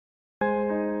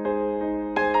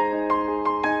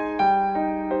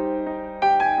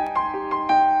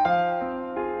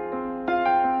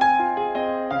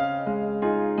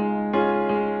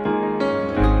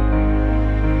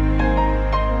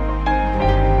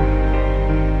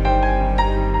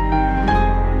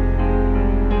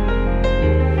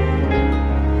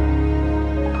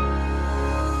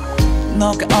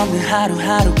너가 없는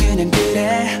하루하루 그냥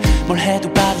그래. 뭘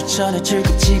해도 바로 전혀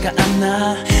즐겁지가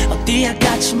않아. 어디야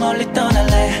같이 멀리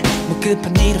떠날래. 뭐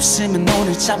급한 일 없으면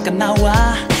오늘 잠깐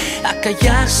나와. 아까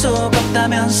약속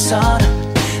없다면서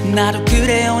나도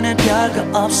그래 오늘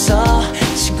별거 없어.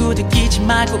 친구들 끼지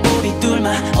말고 우리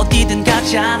둘만 어디든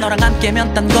가자. 너랑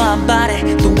함께면 딴 거 안 바래.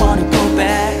 Don't wanna go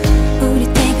back. 우리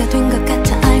때가 된 것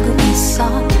같아 알고 있어.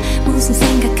 무슨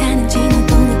생각하는지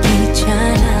너도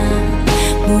느끼잖아.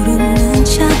 모르는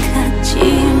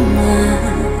척하지마.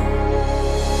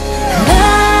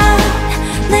 난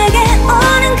내게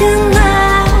오는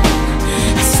그날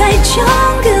햇살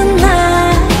좋은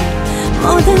그날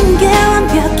모든 게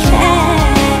완벽해.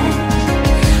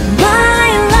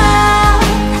 My love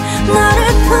너를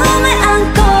품에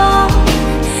안고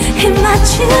힘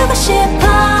맞추고 싶어.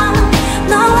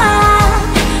 너와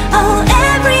Oh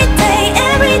every day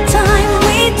every time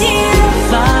with you.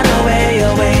 Far away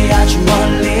away 아주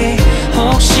멀리.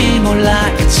 혹시 몰라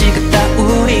같이 갔다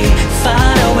우리.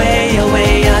 Far away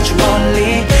away 아주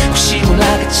멀리. 혹시 몰라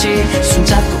같이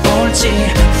손잡고 올지.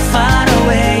 Far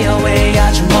away away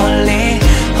아주 멀리.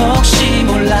 혹시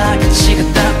몰라 같이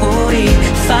갔다 우리.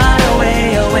 Far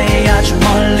away away 아주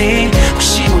멀리.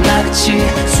 혹시 몰라 같이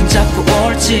손잡고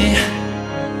올지.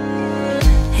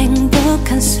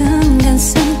 행복한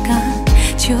순간순간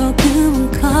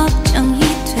조금은 걱정이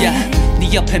돼. yeah,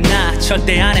 네 옆에 나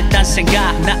절대 안 했단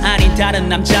생각. 나 아닌 다른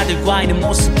남자들과 있는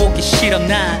모습 보기 싫어.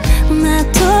 난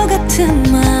나도 같은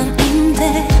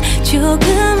마음인데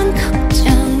조금은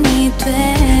걱정이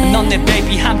돼. 넌 내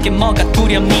베이비 함께 뭐가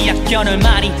두렵니. 약견을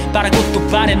많이 바라고 또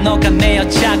바래. 너가 내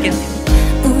여자긴.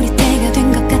 우리 때가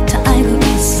된 것 같아 알고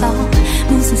있어.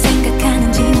 무슨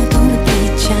생각하는지 너도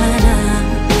느끼잖아.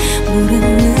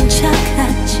 모르는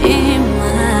척하지마.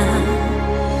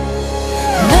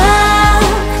 난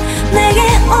내게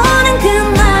오는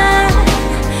그날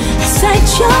햇살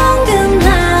좋은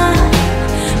그날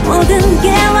모든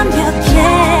게 완벽해.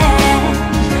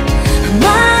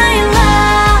 My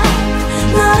love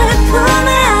너를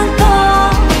품에 안고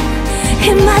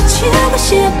힘 맞추고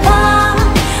싶어.